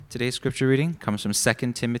Today's scripture reading comes from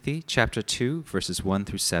 2 Timothy chapter 2, verses 1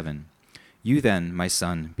 through 7. You then, my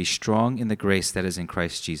son, be strong in the grace that is in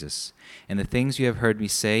Christ Jesus. And the things you have heard me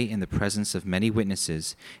say in the presence of many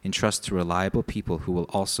witnesses, entrust to reliable people who will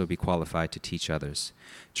also be qualified to teach others.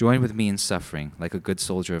 Join with me in suffering, like a good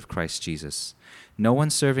soldier of Christ Jesus. No one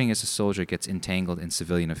serving as a soldier gets entangled in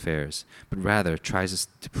civilian affairs, but rather tries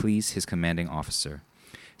to please his commanding officer.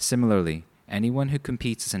 Similarly, anyone who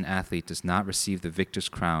competes as an athlete does not receive the victor's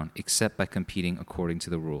crown except by competing according to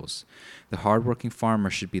the rules. The hard-working farmer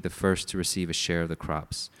should be the first to receive a share of the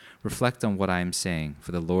crops. Reflect on what I am saying,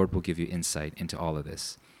 for the Lord will give you insight into all of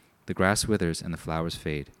this. The grass withers and the flowers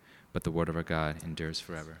fade, but the word of our God endures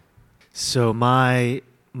forever. So my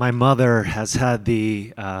mother has had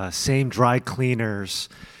the same dry cleaners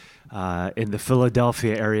in the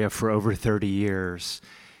Philadelphia area for over 30 years.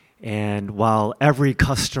 And while every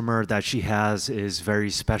customer that she has is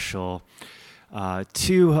very special,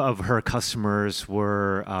 two of her customers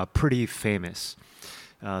were pretty famous.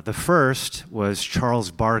 The first was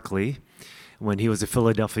Charles Barkley. When he was a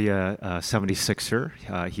Philadelphia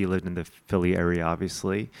 76er, he lived in the Philly area,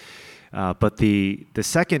 obviously. But the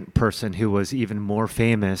second person who was even more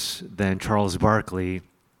famous than Charles Barkley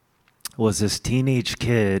was this teenage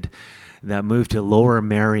kid that moved to Lower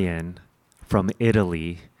Merion from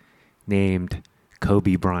Italy, named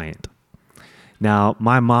Kobe Bryant. Now,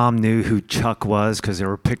 my mom knew who Chuck was because there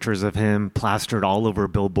were pictures of him plastered all over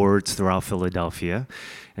billboards throughout Philadelphia,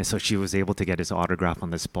 and so she was able to get his autograph on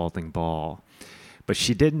this balding ball. But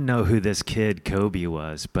she didn't know who this kid Kobe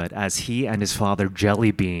was. But as he and his father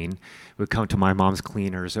Jelly Bean would come to my mom's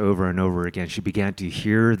cleaners over and over again, she began to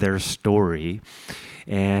hear their story.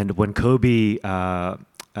 And when Kobe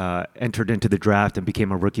entered into the draft and became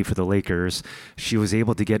a rookie for the Lakers, she was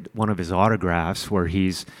able to get one of his autographs where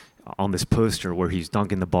he's on this poster where he's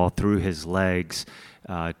dunking the ball through his legs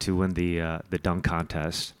to win the dunk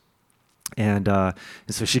contest. And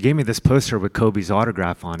so she gave me this poster with Kobe's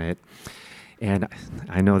autograph on it. And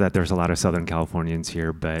I know that there's a lot of Southern Californians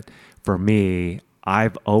here, but for me,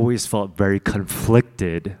 I've always felt very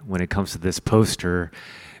conflicted when it comes to this poster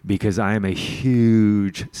because I am a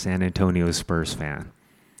huge San Antonio Spurs fan.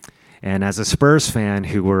 And as a Spurs fan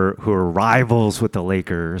who were rivals with the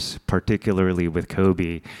Lakers, particularly with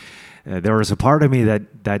Kobe, there was a part of me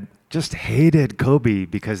that just hated Kobe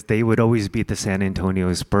because they would always beat the San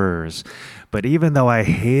Antonio Spurs. But even though I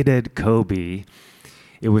hated Kobe,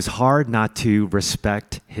 it was hard not to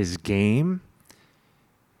respect his game.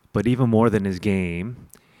 But even more than his game,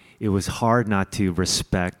 it was hard not to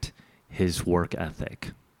respect his work ethic.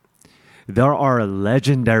 There are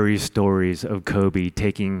legendary stories of Kobe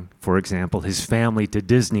taking, for example, his family to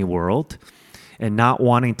Disney World and not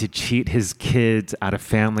wanting to cheat his kids out of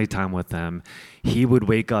family time with them. He would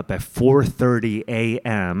wake up at 4:30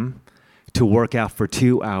 a.m. to work out for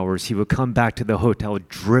 2 hours. He would come back to the hotel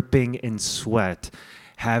dripping in sweat,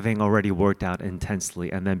 having already worked out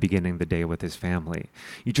intensely, and then beginning the day with his family.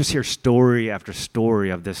 You just hear story after story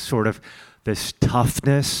of this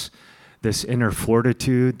toughness, this inner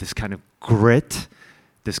fortitude, this kind of grit,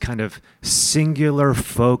 this kind of singular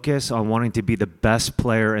focus on wanting to be the best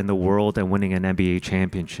player in the world and winning an NBA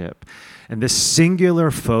championship. And this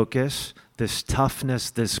singular focus, this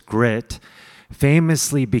toughness, this grit,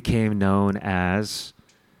 famously became known as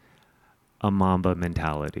a Mamba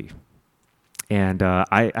mentality. And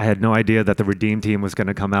I had no idea that the Redeem Team was going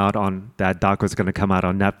to come out on, that doc was going to come out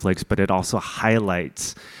on Netflix, but it also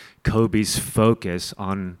highlights Kobe's focus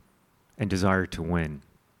on and desire to win.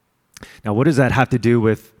 Now, what does that have to do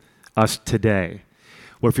with us today?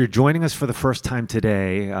 Well, if you're joining us for the first time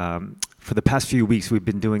today, for the past few weeks, we've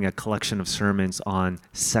been doing a collection of sermons on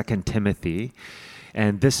 2 Timothy.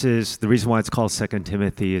 And this is, the reason why it's called 2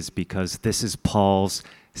 Timothy is because this is Paul's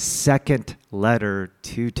second letter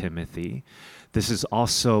to Timothy. This is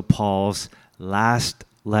also Paul's last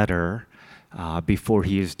letter before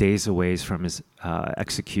he is days away from his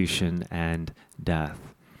execution and death.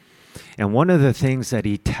 And one of the things that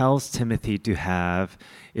he tells Timothy to have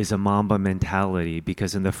is a Mamba mentality,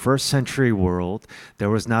 because in the first century world, there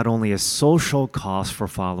was not only a social cost for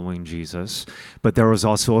following Jesus, but there was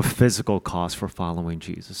also a physical cost for following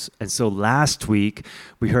Jesus. And so last week,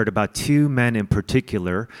 we heard about two men in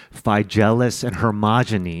particular, Phygelus and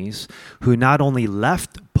Hermogenes, who not only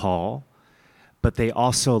left Paul, but they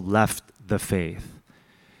also left the faith.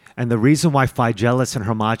 And the reason why Phygelus and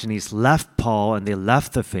Hermogenes left Paul and they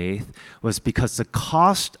left the faith was because the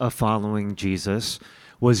cost of following Jesus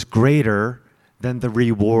was greater than the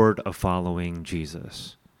reward of following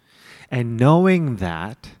Jesus. And knowing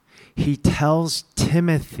that, he tells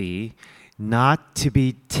Timothy not to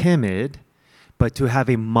be timid, but to have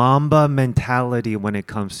a Mamba mentality when it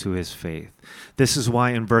comes to his faith. This is why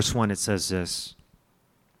in verse 1 it says this: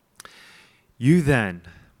 "You then,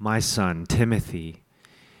 my son Timothy,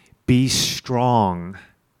 be strong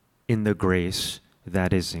in the grace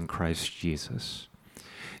that is in Christ Jesus."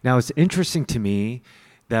 Now it's interesting to me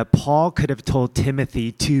that Paul could have told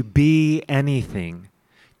Timothy to be anything,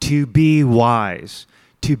 to be wise,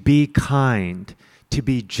 to be kind, to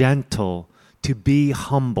be gentle, to be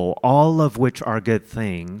humble, all of which are good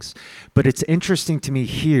things. But it's interesting to me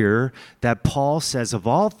here that Paul says, of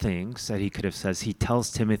all things that he could have said, he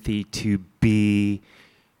tells Timothy to be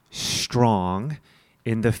strong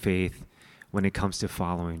in the faith when it comes to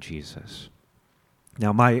following Jesus.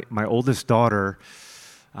 Now, my oldest daughter,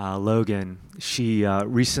 Logan, she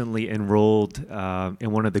recently enrolled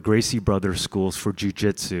in one of the Gracie Brothers schools for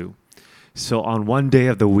jiu-jitsu. So on one day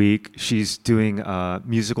of the week, she's doing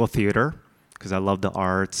musical theater, because I love the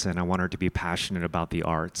arts and I want her to be passionate about the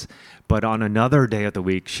arts. But on another day of the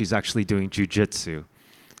week, she's actually doing jiu-jitsu.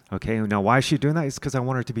 Okay, now why is she doing that? It's because I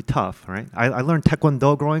want her to be tough, right? I learned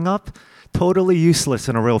Taekwondo growing up, totally useless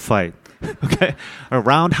in a real fight. Okay, a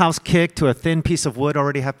roundhouse kick to a thin piece of wood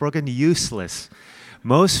already half broken, useless.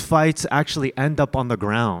 Most fights actually end up on the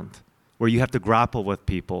ground where you have to grapple with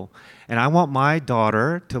people. And I want my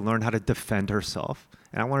daughter to learn how to defend herself.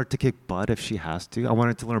 And I want her to kick butt if she has to. I want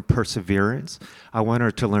her to learn perseverance. I want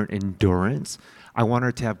her to learn endurance. I want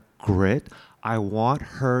her to have grit. I want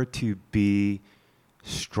her to be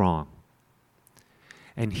strong.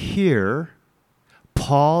 And here,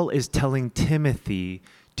 Paul is telling Timothy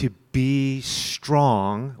to be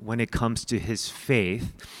strong when it comes to his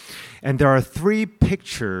faith. And there are three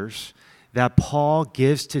pictures that Paul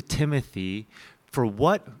gives to Timothy for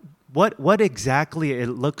what exactly it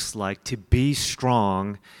looks like to be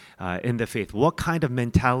strong in the faith. What kind of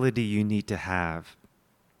mentality you need to have.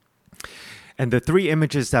 And the three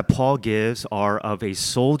images that Paul gives are of a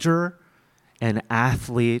soldier, an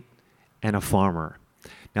athlete, and a farmer.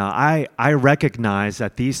 Now, I recognize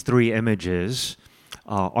that these three images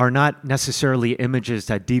are not necessarily images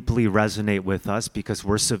that deeply resonate with us because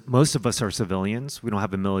most of us are civilians. We don't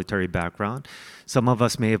have a military background. Some of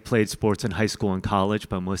us may have played sports in high school and college,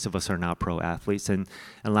 but most of us are not pro athletes. And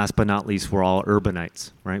last but not least, we're all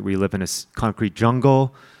urbanites, right? We live in a concrete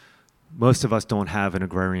jungle. Most of us don't have an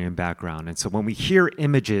agrarian background. And so when we hear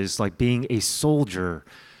images like being a soldier,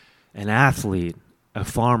 an athlete, a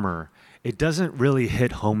farmer, it doesn't really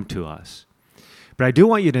hit home to us. But I do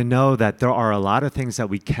want you to know that there are a lot of things that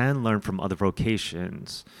we can learn from other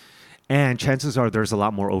vocations. And chances are there's a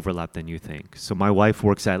lot more overlap than you think. So my wife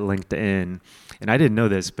works at LinkedIn, and I didn't know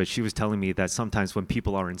this, but she was telling me that sometimes when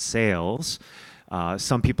people are in sales,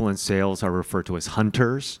 some people in sales are referred to as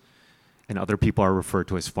hunters, and other people are referred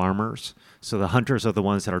to as farmers. So the hunters are the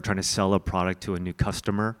ones that are trying to sell a product to a new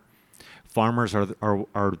customer. Farmers are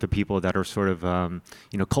the people that are sort of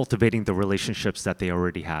cultivating the relationships that they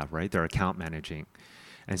already have, right? They're account managing.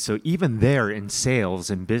 And so even there in sales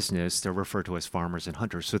and business, they're referred to as farmers and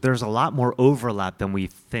hunters. So there's a lot more overlap than we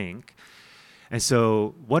think. And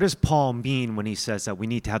so what does Paul mean when he says that we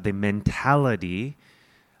need to have the mentality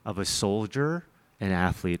of a soldier, an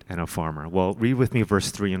athlete, and a farmer? Well, read with me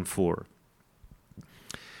verse 3 and 4.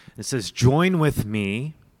 It says, "Join with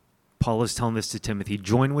me," Paul is telling this to Timothy,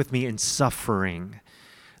 "join with me in suffering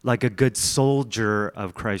like a good soldier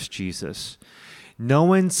of Christ Jesus. No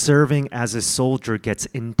one serving as a soldier gets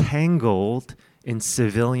entangled in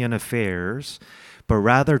civilian affairs, but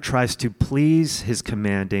rather tries to please his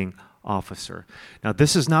commanding officer." Now,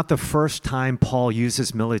 this is not the first time Paul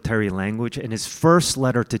uses military language. In his first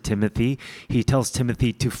letter to Timothy, he tells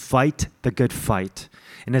Timothy to fight the good fight.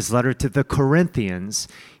 In his letter to the Corinthians,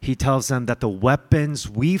 he tells them that the weapons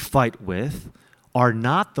we fight with are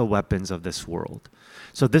not the weapons of this world.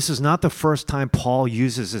 So this is not the first time Paul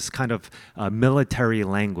uses this kind of military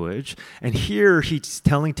language. And here he's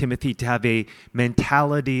telling Timothy to have a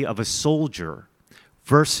mentality of a soldier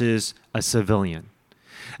versus a civilian.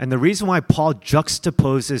 And the reason why Paul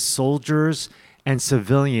juxtaposes soldiers and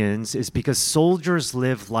civilians is because soldiers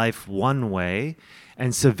live life one way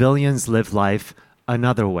and civilians live life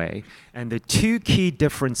another way. And the two key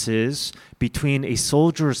differences between a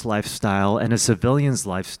soldier's lifestyle and a civilian's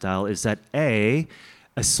lifestyle is that A,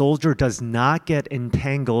 a soldier does not get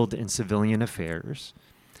entangled in civilian affairs,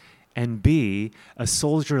 and B, a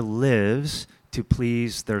soldier lives to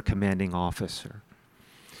please their commanding officer.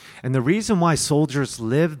 And the reason why soldiers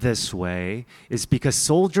live this way is because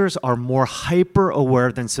soldiers are more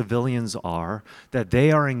hyper-aware than civilians are that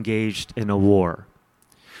they are engaged in a war.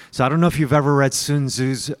 So I don't know if you've ever read Sun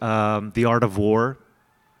Tzu's The Art of War.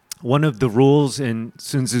 one of the rules in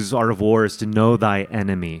Sun Tzu's Art of War is to know thy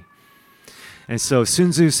enemy. And so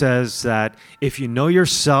Sun Tzu says that if you know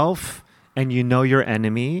yourself and you know your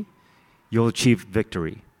enemy, you'll achieve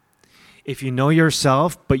victory. If you know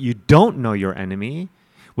yourself but you don't know your enemy,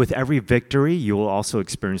 with every victory, you will also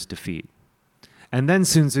experience defeat. And then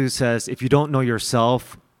Sun Tzu says, if you don't know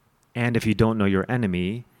yourself and if you don't know your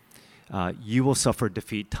enemy, you will suffer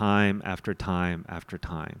defeat time after time after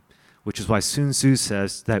time, which is why Sun Tzu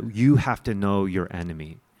says that you have to know your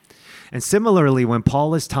enemy. And similarly, when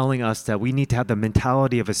Paul is telling us that we need to have the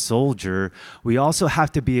mentality of a soldier, we also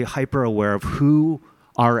have to be hyper aware of who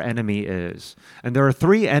our enemy is. And there are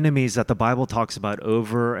three enemies that the Bible talks about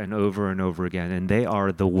over and over and over again, and they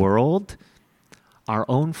are the world, our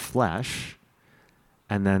own flesh,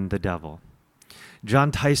 and then the devil.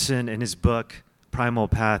 John Tyson, in his book, Primal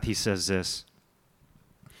Path, he says this: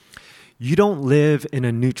 you don't live in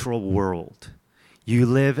a neutral world. You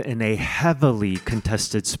live in a heavily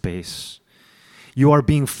contested space. You are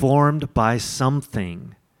being formed by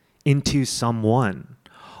something into someone.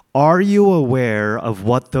 Are you aware of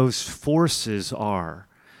what those forces are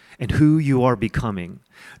and who you are becoming?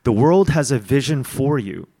 The world has a vision for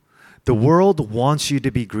you. The world wants you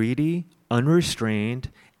to be greedy,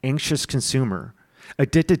 unrestrained, anxious consumer,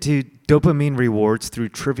 addicted to dopamine rewards through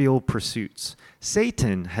trivial pursuits.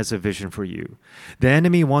 Satan has a vision for you. The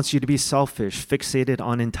enemy wants you to be selfish, fixated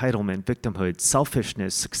on entitlement, victimhood,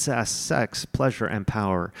 selfishness, success, sex, pleasure, and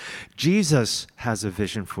power. Jesus has a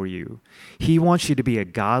vision for you. He wants you to be a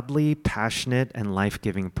godly, passionate, and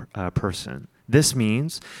life-giving person. This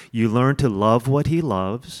means you learn to love what he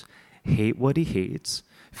loves, hate what he hates,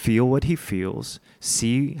 feel what he feels,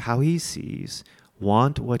 see how he sees,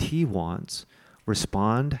 want what he wants,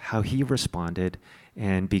 respond how he responded,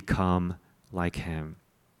 and become like him.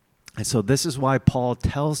 And so this is why Paul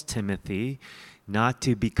tells Timothy not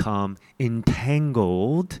to become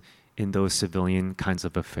entangled in those civilian kinds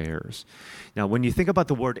of affairs. Now, when you think about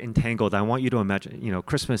the word entangled, I want you to imagine,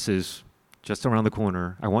 Christmas is just around the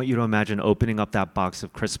corner. I want you to imagine opening up that box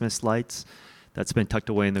of Christmas lights that's been tucked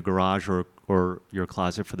away in the garage or your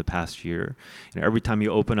closet for the past year. Every time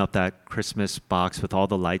you open up that Christmas box with all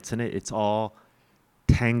the lights in it, it's all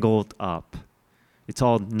tangled up. It's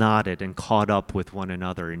all knotted and caught up with one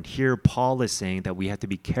another. And here Paul is saying that we have to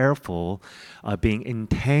be careful of being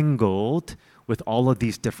entangled with all of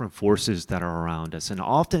these different forces that are around us. And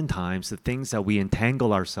oftentimes the things that we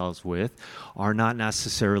entangle ourselves with are not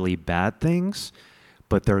necessarily bad things,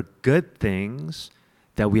 but they're good things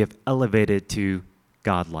that we have elevated to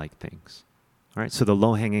godlike things. All right, so the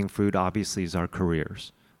low-hanging fruit obviously is our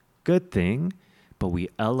careers. Good thing, but we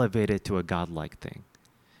elevate it to a godlike thing.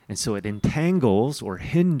 And so it entangles or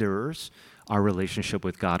hinders our relationship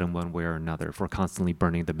with God in one way or another if we're constantly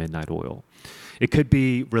burning the midnight oil. It could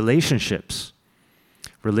be relationships.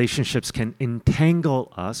 Relationships can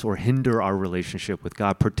entangle us or hinder our relationship with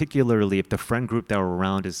God, particularly if the friend group that we're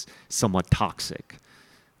around is somewhat toxic.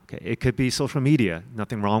 Okay, it could be social media.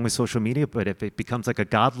 Nothing wrong with social media, but if it becomes like a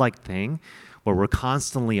godlike thing where we're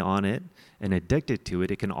constantly on it and addicted to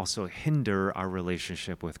it, it can also hinder our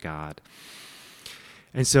relationship with God.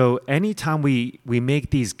 And so anytime we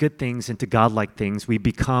make these good things into godlike things, we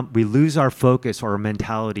lose our focus or our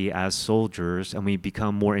mentality as soldiers, and we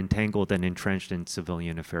become more entangled and entrenched in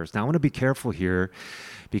civilian affairs. Now, I want to be careful here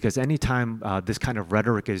because anytime this kind of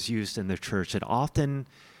rhetoric is used in the church, it often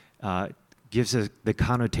gives us the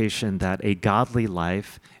connotation that a godly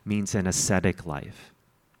life means an ascetic life.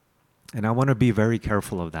 And I want to be very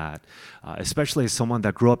careful of that, especially as someone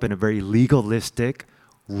that grew up in a very legalistic,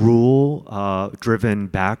 rule-driven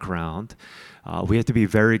background. We have to be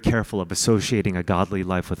very careful of associating a godly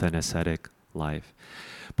life with an ascetic life.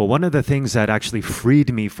 But one of the things that actually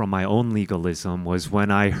freed me from my own legalism was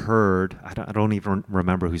when I heard, I don't even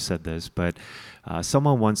remember who said this, but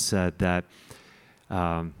someone once said that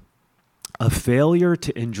a failure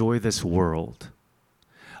to enjoy this world,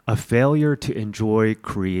 a failure to enjoy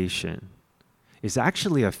creation, is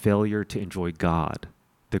actually a failure to enjoy God,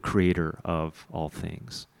 the creator of all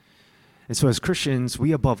things. And so as Christians,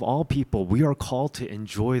 we above all people, we are called to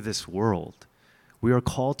enjoy this world. We are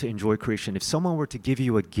called to enjoy creation. If someone were to give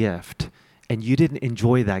you a gift and you didn't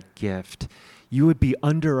enjoy that gift, you would be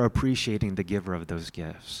underappreciating the giver of those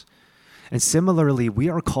gifts. And similarly, we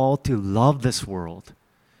are called to love this world,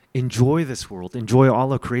 enjoy this world, enjoy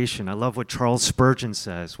all of creation. I love what Charles Spurgeon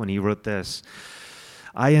says when he wrote this: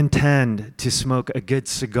 I intend to smoke a good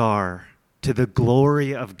cigar to the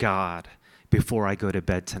glory of God before I go to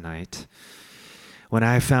bed tonight. When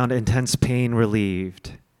I have found intense pain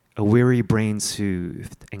relieved, a weary brain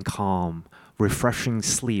soothed and calm, refreshing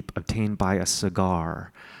sleep obtained by a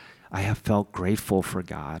cigar, I have felt grateful for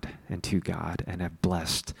God and to God and have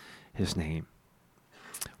blessed his name.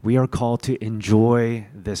 We are called to enjoy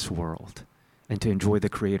this world and to enjoy the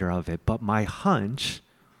creator of it. But my hunch,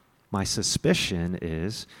 my suspicion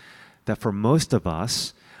is that for most of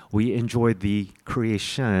us, we enjoy the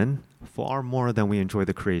creation far more than we enjoy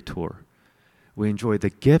the creator. We enjoy the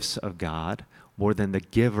gifts of God more than the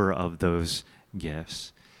giver of those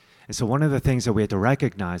gifts. And so one of the things that we have to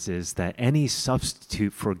recognize is that any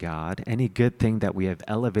substitute for God, any good thing that we have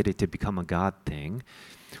elevated to become a God thing,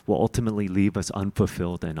 will ultimately leave us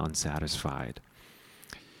unfulfilled and unsatisfied.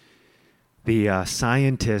 The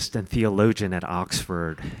scientist and theologian at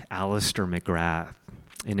Oxford, Alistair McGrath,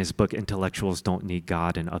 in his book Intellectuals Don't Need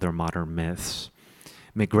God and Other Modern Myths,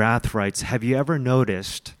 McGrath writes, have you ever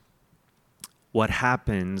noticed what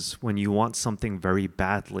happens when you want something very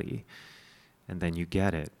badly and then you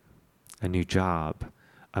get it? A new job,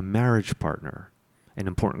 a marriage partner, an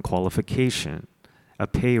important qualification, a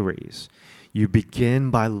pay raise. You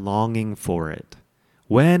begin by longing for it.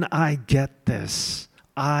 When I get this,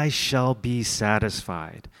 I shall be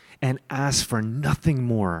satisfied and ask for nothing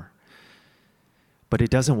more. But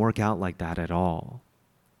it doesn't work out like that at all.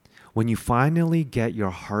 When you finally get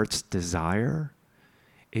your heart's desire,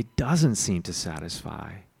 it doesn't seem to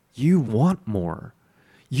satisfy. You want more.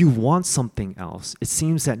 You want something else. It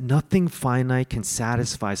seems that nothing finite can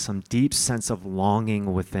satisfy some deep sense of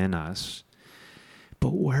longing within us.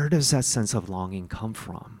 But where does that sense of longing come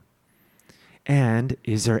from? And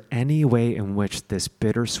is there any way in which this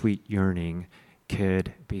bittersweet yearning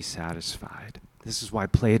could be satisfied? This is why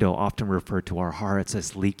Plato often referred to our hearts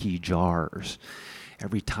as leaky jars.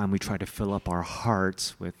 Every time we try to fill up our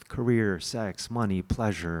hearts with career, sex, money,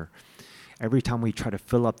 pleasure, every time we try to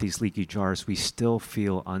fill up these leaky jars, we still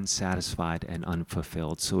feel unsatisfied and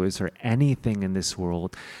unfulfilled. So is there anything in this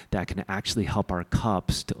world that can actually help our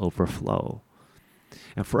cups to overflow?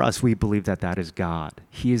 And for us, we believe that that is God.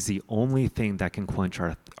 He is the only thing that can quench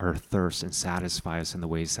our thirst and satisfy us in the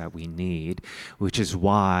ways that we need, which is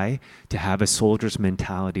why, to have a soldier's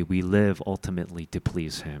mentality, we live ultimately to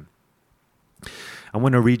please him. I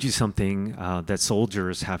want to read you something that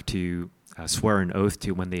soldiers have to swear an oath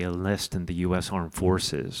to when they enlist in the U.S. Armed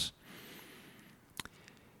Forces.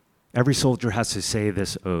 Every soldier has to say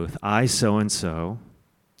this oath: I, so-and-so,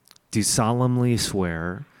 do solemnly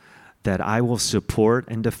swear that I will support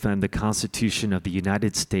and defend the Constitution of the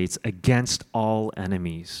United States against all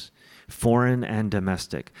enemies, foreign and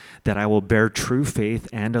domestic, that I will bear true faith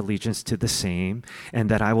and allegiance to the same, and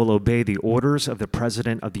that I will obey the orders of the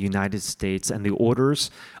President of the United States and the orders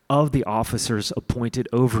of the officers appointed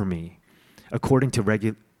over me, according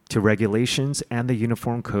to regulations and the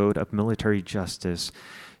Uniform Code of Military Justice,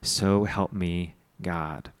 so help me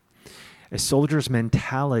God. A soldier's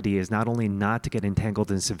mentality is not only not to get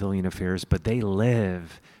entangled in civilian affairs, but they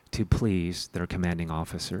live to please their commanding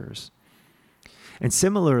officers. And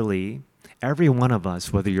similarly, every one of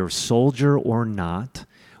us, whether you're a soldier or not,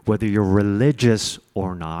 whether you're religious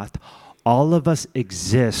or not, all of us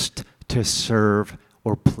exist to serve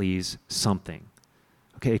or please something.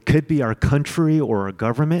 Okay, it could be our country or our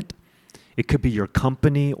government. It could be your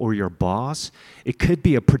company or your boss. It could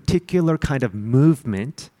be a particular kind of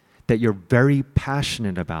movement that you're very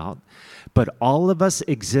passionate about, but all of us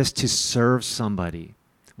exist to serve somebody.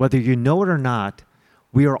 Whether you know it or not,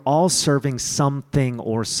 we are all serving something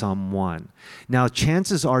or someone. Now,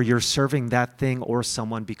 chances are you're serving that thing or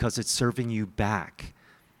someone because it's serving you back.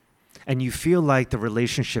 And you feel like the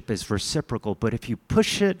relationship is reciprocal, but if you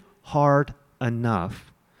push it hard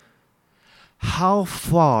enough, how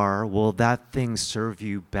far will that thing serve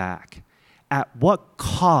you back? At what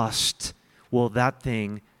cost will that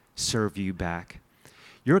thing serve you back?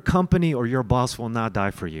 Your company or your boss will not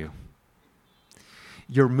die for you.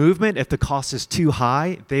 Your movement, if the cost is too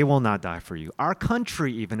high, they will not die for you. Our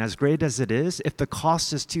country, even as great as it is, if the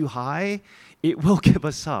cost is too high, it will give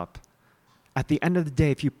us up. At the end of the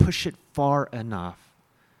day, if you push it far enough.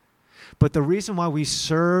 But the reason why we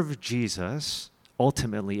serve Jesus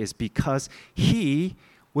ultimately is because he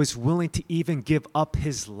was willing to even give up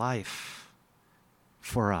his life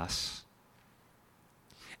for us.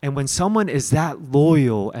 And when someone is that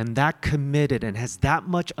loyal and that committed and has that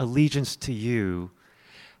much allegiance to you,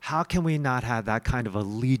 how can we not have that kind of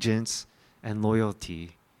allegiance and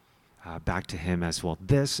loyalty back to him as well?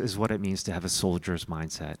 This is what it means to have a soldier's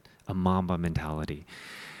mindset, a Mamba mentality.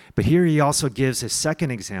 But here he also gives his second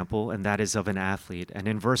example, and that is of an athlete. And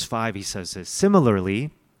in verse 5, he says this: similarly,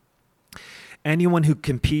 anyone who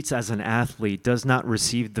competes as an athlete does not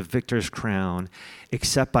receive the victor's crown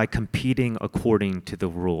except by competing according to the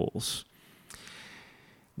rules.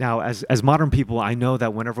 Now, as modern people, I know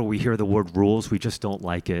that whenever we hear the word rules, we just don't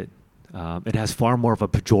like it. It has far more of a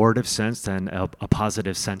pejorative sense than a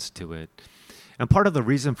positive sense to it. And part of the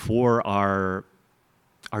reason for our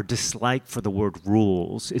dislike for the word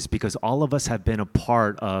rules is because all of us have been a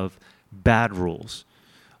part of bad rules.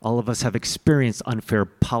 All of us have experienced unfair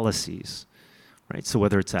policies, right? So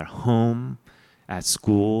whether it's at home, at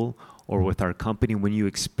school, or with our company, when you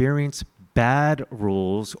experience bad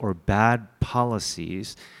rules or bad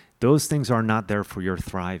policies, those things are not there for your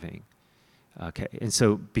thriving. Okay, and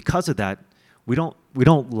so because of that, we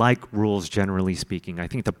don't like rules, generally speaking. I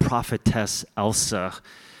think the prophetess Elsa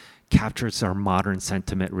captures our modern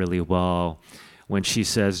sentiment really well when she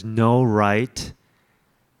says, no right,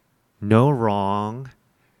 no wrong,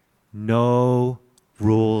 no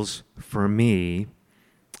rules for me,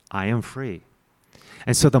 I am free.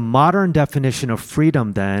 And so the modern definition of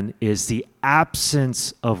freedom then is the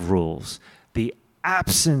absence of rules, the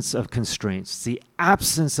absence of constraints, the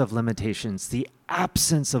absence of limitations, the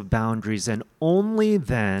absence of boundaries, and only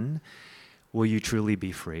then will you truly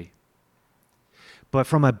be free. But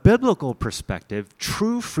from a biblical perspective,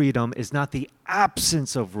 true freedom is not the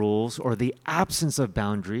absence of rules or the absence of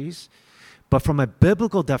boundaries, but from a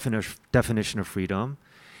biblical definition of freedom,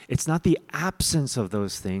 it's not the absence of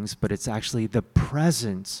those things, but it's actually the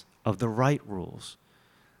presence of the right rules,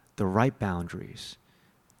 the right boundaries,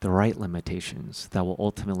 the right limitations that will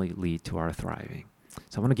ultimately lead to our thriving.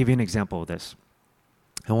 So I want to give you an example of this.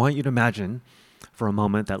 I want you to imagine for a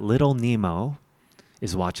moment that little Nemo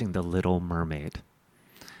is watching The Little Mermaid.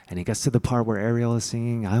 And he gets to the part where Ariel is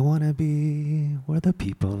singing, I want to be where the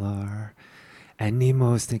people are. And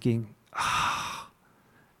Nemo is thinking,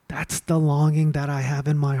 that's the longing that I have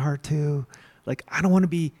in my heart too. Like, I don't want to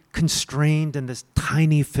be constrained in this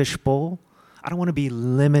tiny fishbowl. I don't want to be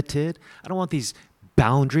limited. I don't want these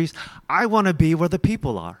boundaries. I want to be where the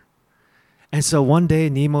people are. And so one day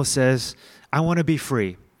Nemo says, I want to be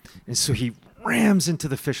free. And so he rams into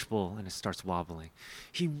the fishbowl and it starts wobbling.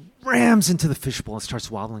 He rams into the fishbowl and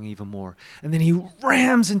starts wobbling even more. And then he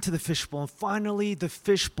rams into the fishbowl and finally the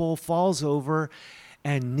fishbowl falls over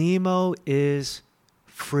and Nemo is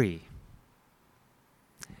free.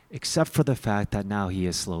 Except for the fact that now he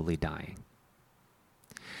is slowly dying.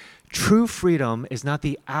 True freedom is not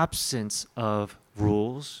the absence of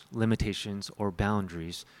rules, limitations, or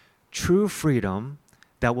boundaries. True freedom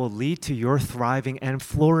that will lead to your thriving and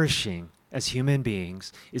flourishing as human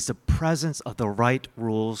beings is the presence of the right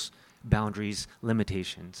rules, boundaries,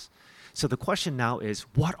 limitations. So the question now is,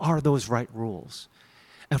 what are those right rules?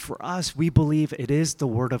 And for us, we believe it is the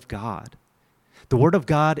Word of God. The Word of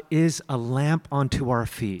God is a lamp unto our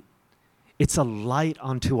feet. It's a light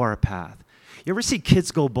unto our path. You ever see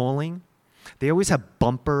kids go bowling? They always have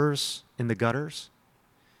bumpers in the gutters.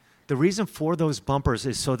 The reason for those bumpers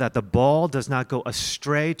is so that the ball does not go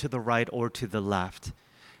astray to the right or to the left,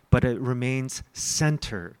 but it remains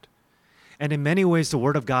centered. And in many ways, the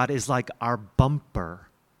Word of God is like our bumper.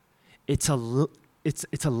 It's a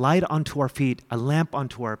light unto our feet, a lamp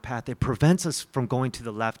unto our path. It prevents us from going to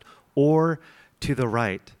the left or to the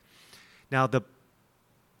right. Now, the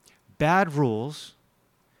bad rules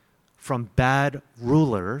from bad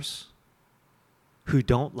rulers who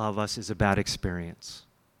don't love us is a bad experience.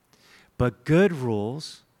 But good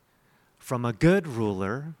rules from a good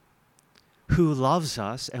ruler who loves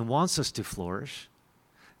us and wants us to flourish,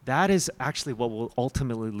 that is actually what will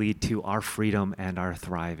ultimately lead to our freedom and our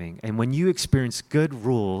thriving. And when you experience good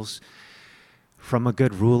rules from a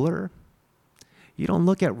good ruler, you don't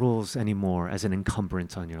look at rules anymore as an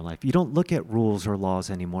encumbrance on your life. You don't look at rules or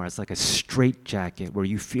laws anymore as like a straitjacket where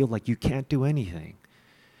you feel like you can't do anything.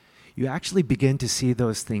 You actually begin to see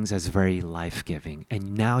those things as very life-giving,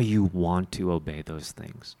 and now you want to obey those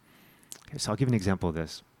things. Okay, so I'll give an example of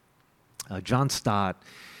this. John Stott,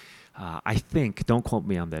 I think, don't quote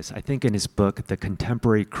me on this, I think in his book, The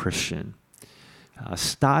Contemporary Christian,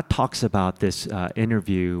 Stott talks about this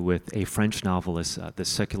interview with a French novelist, the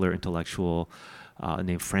secular intellectual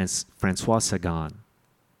named Francois Sagan.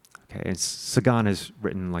 Okay, and Sagan has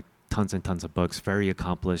written like tons and tons of books, very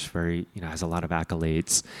accomplished, has a lot of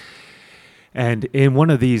accolades. And in one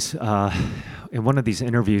of these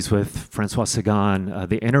interviews with Francois Sagan,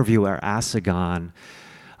 the interviewer asked Sagan,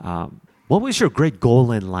 what was your great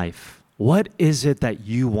goal in life? What is it that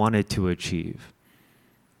you wanted to achieve?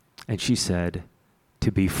 And she said,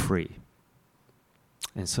 to be free.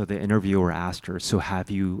 And so the interviewer asked her, so have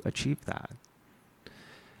you achieved that?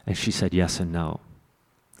 And she said yes and no.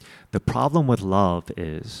 The problem with love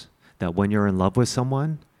is that when you're in love with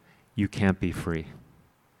someone, you can't be free.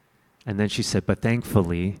 And then she said, but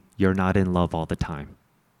thankfully, you're not in love all the time.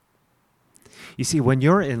 You see, when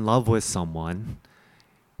you're in love with someone,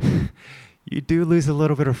 you do lose a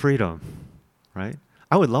little bit of freedom, right?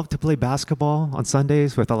 I would love to play basketball on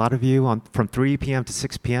Sundays with a lot of you from 3 p.m. to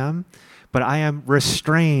 6 p.m., but I am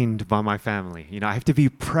restrained by my family. I have to be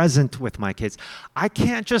present with my kids. I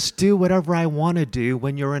can't just do whatever I want to do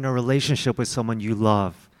when you're in a relationship with someone you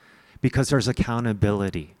love, because there's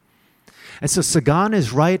accountability. And so Sagan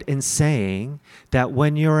is right in saying that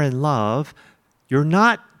when you're in love, you're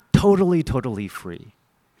not totally free,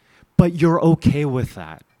 but you're okay with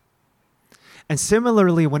that. And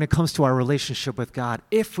similarly, when it comes to our relationship with God,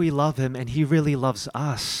 if we love him and he really loves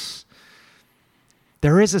us,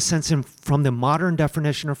 there is a sense from the modern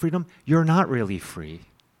definition of freedom, you're not really free.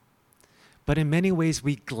 But in many ways,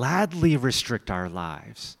 we gladly restrict our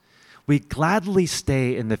lives. We gladly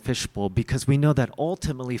stay in the fishbowl because we know that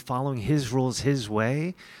ultimately following his rules, his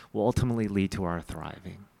way, will ultimately lead to our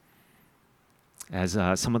thriving. As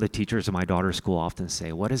some of the teachers in my daughter's school often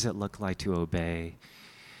say, what does it look like to obey?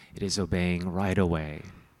 It is obeying right away,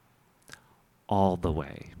 all the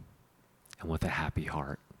way, and with a happy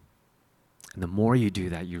heart. And the more you do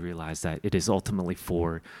that, you realize that it is ultimately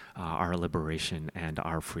for our liberation and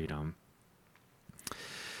our freedom.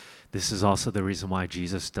 This is also the reason why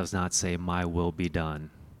Jesus does not say, my will be done,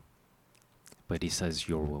 but he says,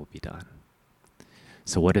 your will be done.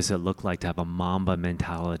 So what does it look like to have a Mamba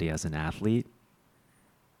mentality as an athlete?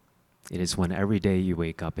 It is when every day you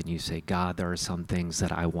wake up and you say, God, there are some things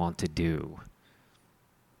that I want to do,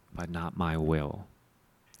 but not my will.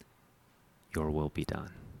 Your will be done.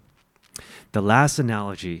 The last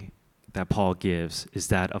analogy that Paul gives is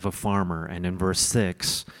that of a farmer. And in verse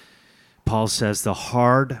 6, Paul says the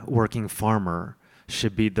hard-working farmer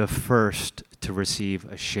should be the first to receive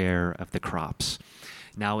a share of the crops.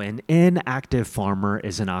 Now, an inactive farmer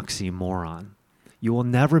is an oxymoron. You will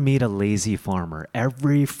never meet a lazy farmer.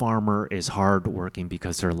 Every farmer is hardworking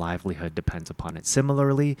because their livelihood depends upon it.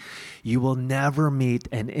 Similarly, you will never meet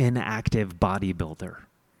an inactive bodybuilder.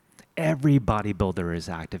 Every bodybuilder is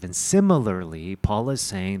active. And similarly, Paul is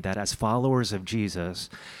saying that as followers of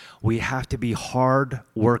Jesus, we have to be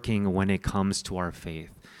hardworking when it comes to our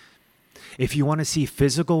faith. If you want to see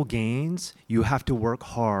physical gains, you have to work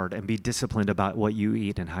hard and be disciplined about what you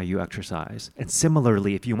eat and how you exercise. And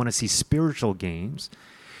similarly, if you want to see spiritual gains,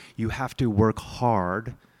 you have to work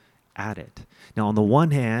hard at it. Now, on the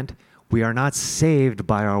one hand, we are not saved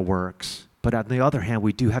by our works, but on the other hand,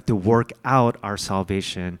 we do have to work out our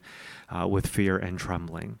salvation with fear and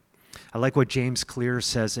trembling. I like what James Clear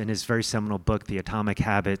says in his very seminal book, The Atomic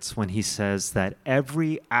Habits, when he says that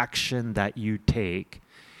every action that you take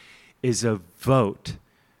is a vote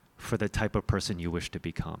for the type of person you wish to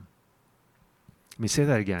become. Let me say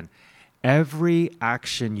that again. Every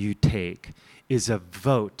action you take is a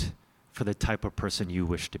vote for the type of person you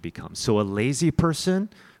wish to become. So a lazy person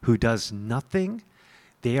who does nothing,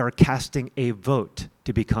 they are casting a vote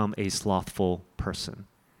to become a slothful person.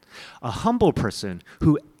 A humble person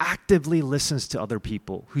who actively listens to other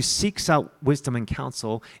people, who seeks out wisdom and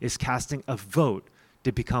counsel, is casting a vote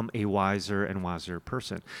to become a wiser and wiser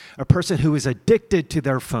person. A person who is addicted to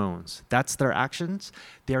their phones, that's their actions.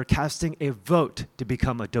 They are casting a vote to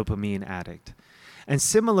become a dopamine addict. And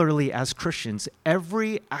similarly, as Christians,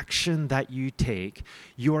 every action that you take,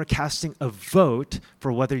 you are casting a vote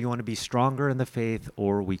for whether you want to be stronger in the faith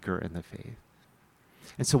or weaker in the faith.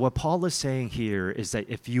 And so what Paul is saying here is that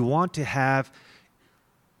if you want to have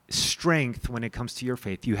strength when it comes to your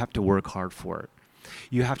faith, you have to work hard for it.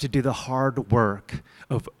 You have to do the hard work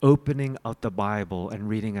of opening up the Bible and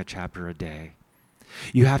reading a chapter a day.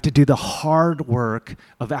 You have to do the hard work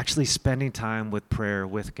of actually spending time with prayer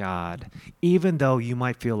with God, even though you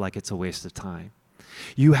might feel like it's a waste of time.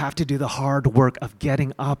 You have to do the hard work of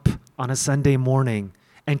getting up on a Sunday morning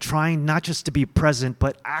and trying not just to be present,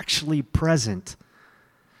 but actually present,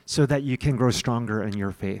 so that you can grow stronger in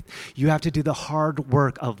your faith. You have to do the hard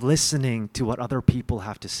work of listening to what other people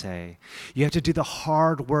have to say. You have to do the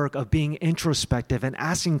hard work of being introspective and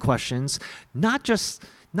asking questions, not just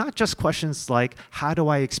questions like, how do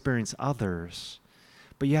I experience others?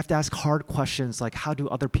 But you have to ask hard questions like, how do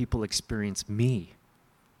other people experience me?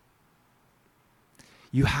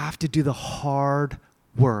 You have to do the hard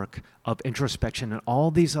work of introspection and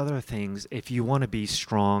all these other things if you want to be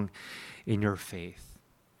strong in your faith.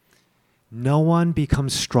 No one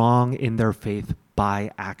becomes strong in their faith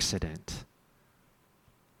by accident.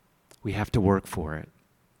 We have to work for it.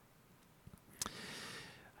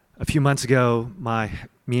 A few months ago,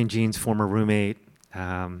 me and Jean's former roommate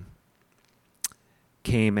came,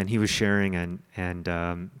 and he was sharing and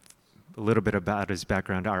a little bit about his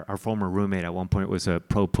background. Our former roommate at one point was a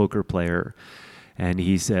pro poker player, And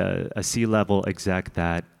he's a C-level exec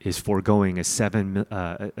that is foregoing a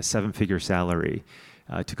seven-figure salary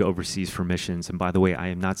to go overseas for missions. And by the way, I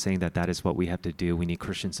am not saying that that is what we have to do. We need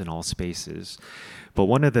Christians in all spaces. But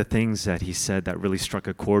one of the things that he said that really struck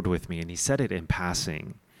a chord with me, and he said it in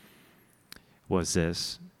passing, was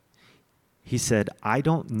this. He said, I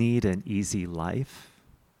don't need an easy life,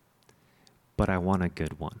 but I want a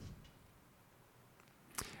good one.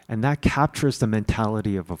 And that captures the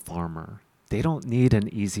mentality of a farmer. They don't need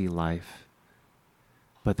an easy life,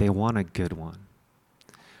 but they want a good one.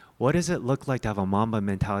 What does it look like to have a Mamba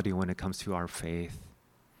mentality when it comes to our faith?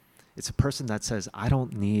 It's a person that says, I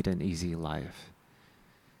don't need an easy life,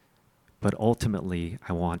 but ultimately,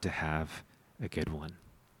 I want to have a good one.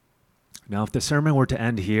 Now, if the sermon were to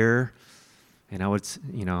end here, and I would,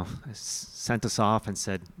 sent us off and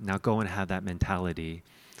said, now go and have that mentality,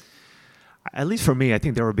 at least for me, I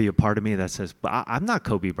think there would be a part of me that says, but I'm not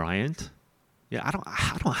Kobe Bryant. Yeah, I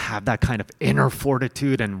don't have that kind of inner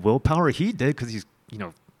fortitude and willpower. He did because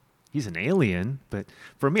he's an alien. But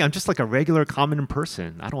for me, I'm just like a regular common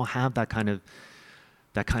person. I don't have that kind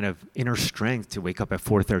of inner strength to wake up at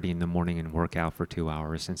 4:30 in the morning and work out for 2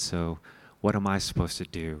 hours. And so what am I supposed to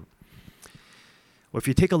do? Well, if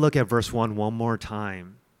you take a look at verse 1 one more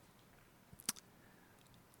time,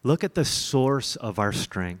 look at the source of our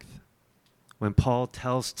strength. When Paul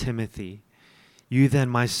tells Timothy, you then,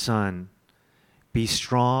 my son, be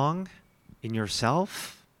strong in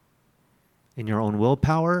yourself, in your own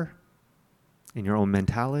willpower, in your own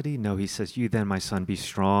mentality. No, he says, you then, my son, be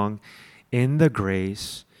strong in the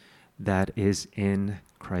grace that is in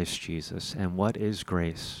Christ Jesus. And what is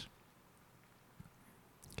grace?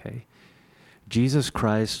 Okay. Jesus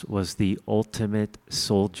Christ was the ultimate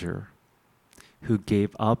soldier who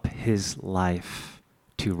gave up his life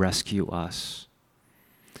to rescue us.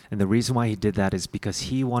 And the reason why he did that is because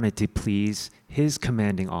he wanted to please his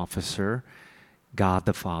commanding officer, God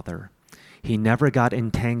the Father. He never got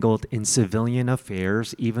entangled in civilian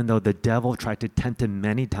affairs, even though the devil tried to tempt him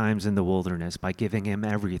many times in the wilderness by giving him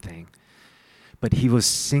everything. But he was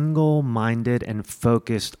single-minded and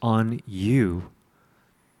focused on you.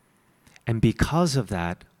 And because of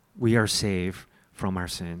that, we are saved from our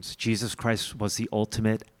sins. Jesus Christ was the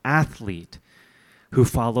ultimate athlete who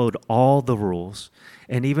followed all the rules.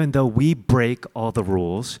 And even though we break all the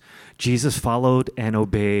rules, Jesus followed and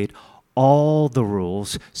obeyed all the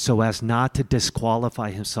rules so as not to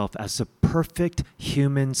disqualify himself as the perfect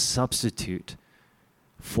human substitute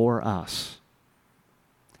for us,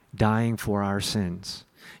 dying for our sins.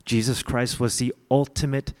 Jesus Christ was the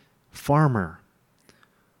ultimate farmer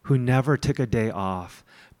who never took a day off,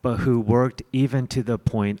 but who worked even to the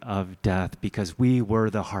point of death because we were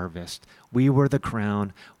the harvest. We were the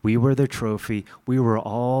crown. We were the trophy. We were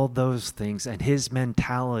all those things. And his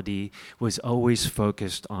mentality was always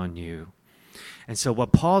focused on you. And so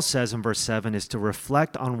what Paul says in verse 7 is to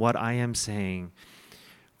reflect on what I am saying,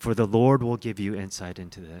 for the Lord will give you insight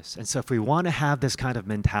into this. And so if we want to have this kind of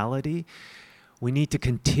mentality, we need to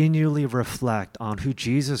continually reflect on who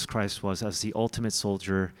Jesus Christ was as the ultimate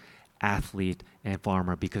soldier, athlete, and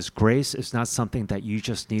farmer, because grace is not something that you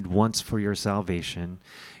just need once for your salvation.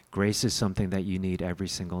 Grace is something that you need every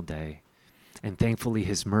single day. And thankfully,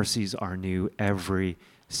 his mercies are new every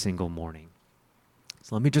single morning.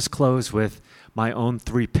 So let me just close with my own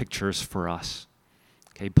 3 pictures for us.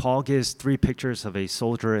 Okay, Paul gives 3 pictures of a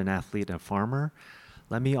soldier, an athlete, and a farmer.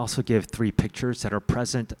 Let me also give 3 pictures that are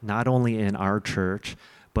present not only in our church,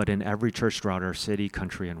 but in every church throughout our city,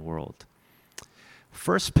 country, and world.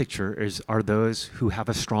 First picture are those who have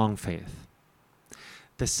a strong faith.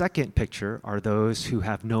 The second picture are those who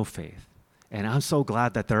have no faith. And I'm so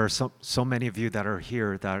glad that there are so many of you that are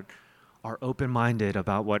here that are open-minded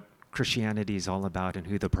about what Christianity is all about and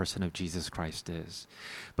who the person of Jesus Christ is.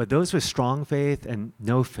 But those with strong faith and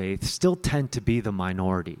no faith still tend to be the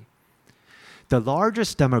minority. The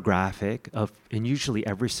largest demographic in usually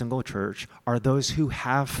every single church are those who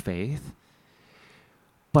have faith,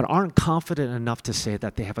 but aren't confident enough to say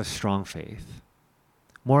that they have a strong faith.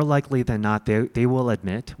 More likely than not, we will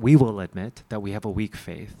admit that we have a weak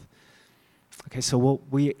faith. Okay, so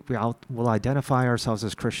we'll identify ourselves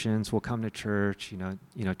as Christians. We'll come to church,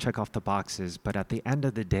 check off the boxes. But at the end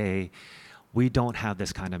of the day, we don't have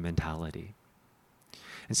this kind of mentality.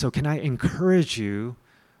 And so, can I encourage you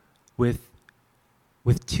with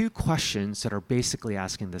 2 questions that are basically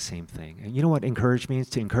asking the same thing? And you know what encourage means?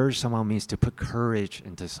 To encourage someone means to put courage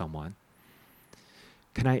into someone.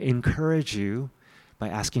 Can I encourage you by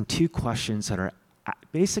asking 2 questions that are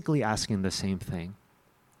basically asking the same thing?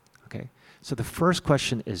 Okay. So the first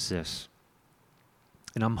question is this,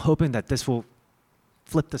 and I'm hoping that this will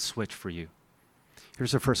flip the switch for you.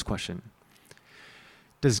 Here's our first question.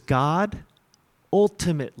 Does God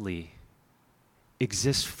ultimately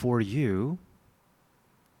exist for you,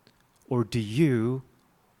 or do you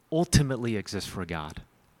ultimately exist for God?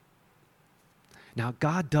 Now,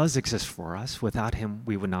 God does exist for us. Without him,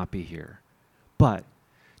 we would not be here. But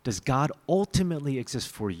does God ultimately exist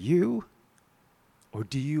for you, or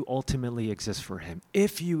do you ultimately exist for him?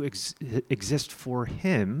 If you exist for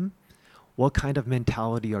him, what kind of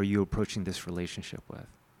mentality are you approaching this relationship with?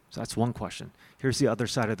 So that's one question. Here's the other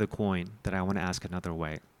side of the coin that I want to ask another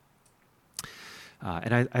way.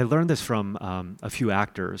 And I learned this from a few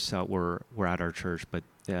actors that were at our church, but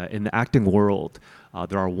in the acting world,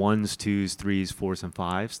 there are 1s, 2s, 3s, 4s, and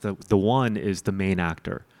 5s. The 1 is the main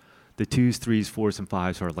actor. The 2s, 3s, 4s, and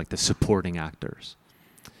 5s are like the supporting actors.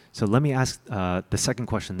 So let me ask the second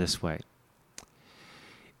question this way.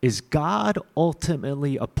 Is God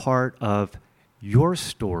ultimately a part of your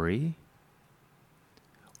story,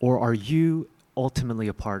 or are you ultimately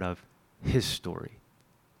a part of his story?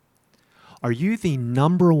 Are you the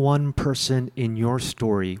number one person in your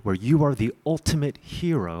story where you are the ultimate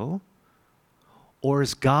hero, or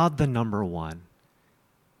is God the number one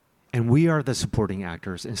and we are the supporting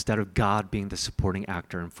actors instead of God being the supporting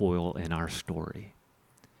actor and foil in our story?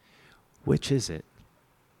 Which is it?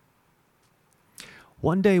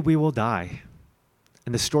 One day we will die,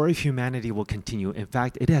 and the story of humanity will continue. In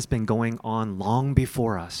fact, it has been going on long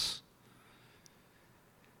before us.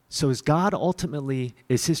 So is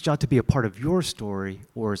his job to be a part of your story,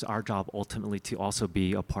 or is our job ultimately to also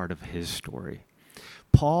be a part of his story?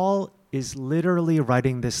 Paul is literally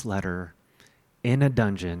writing this letter in a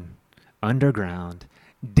dungeon, underground,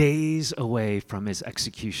 days away from his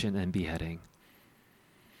execution and beheading.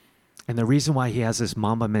 And the reason why he has this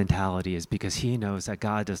Mamba mentality is because he knows that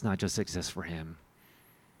God does not just exist for him,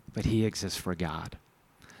 but he exists for God.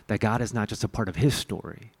 That God is not just a part of his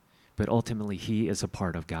story, but ultimately he is a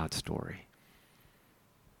part of God's story.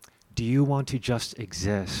 Do you want to just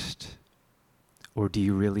exist, or do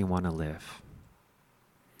you really want to live?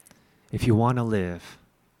 If you want to live,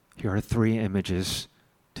 here are 3 images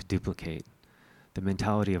to duplicate: the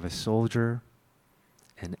mentality of a soldier,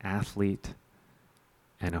 an athlete,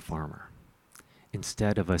 and a farmer.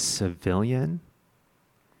 Instead of a civilian,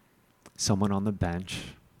 someone on the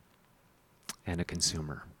bench, and a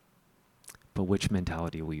consumer. But which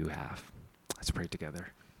mentality will you have? Let's pray together.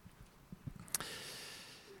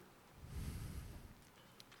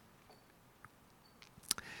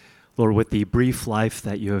 Lord, with the brief life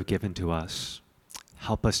that you have given to us,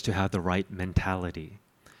 help us to have the right mentality.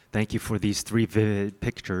 Thank you for these 3 vivid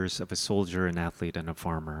pictures of a soldier, an athlete, and a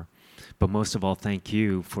farmer. But most of all, thank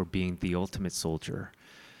you for being the ultimate soldier,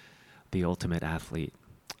 the ultimate athlete,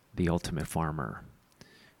 the ultimate farmer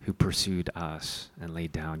who pursued us and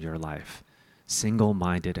laid down your life,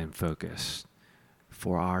 single-minded and focused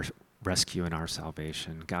for our rescue and our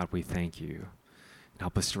salvation. God, we thank you. And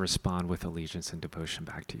help us to respond with allegiance and devotion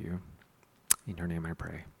back to you. In your name I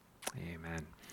pray. Amen.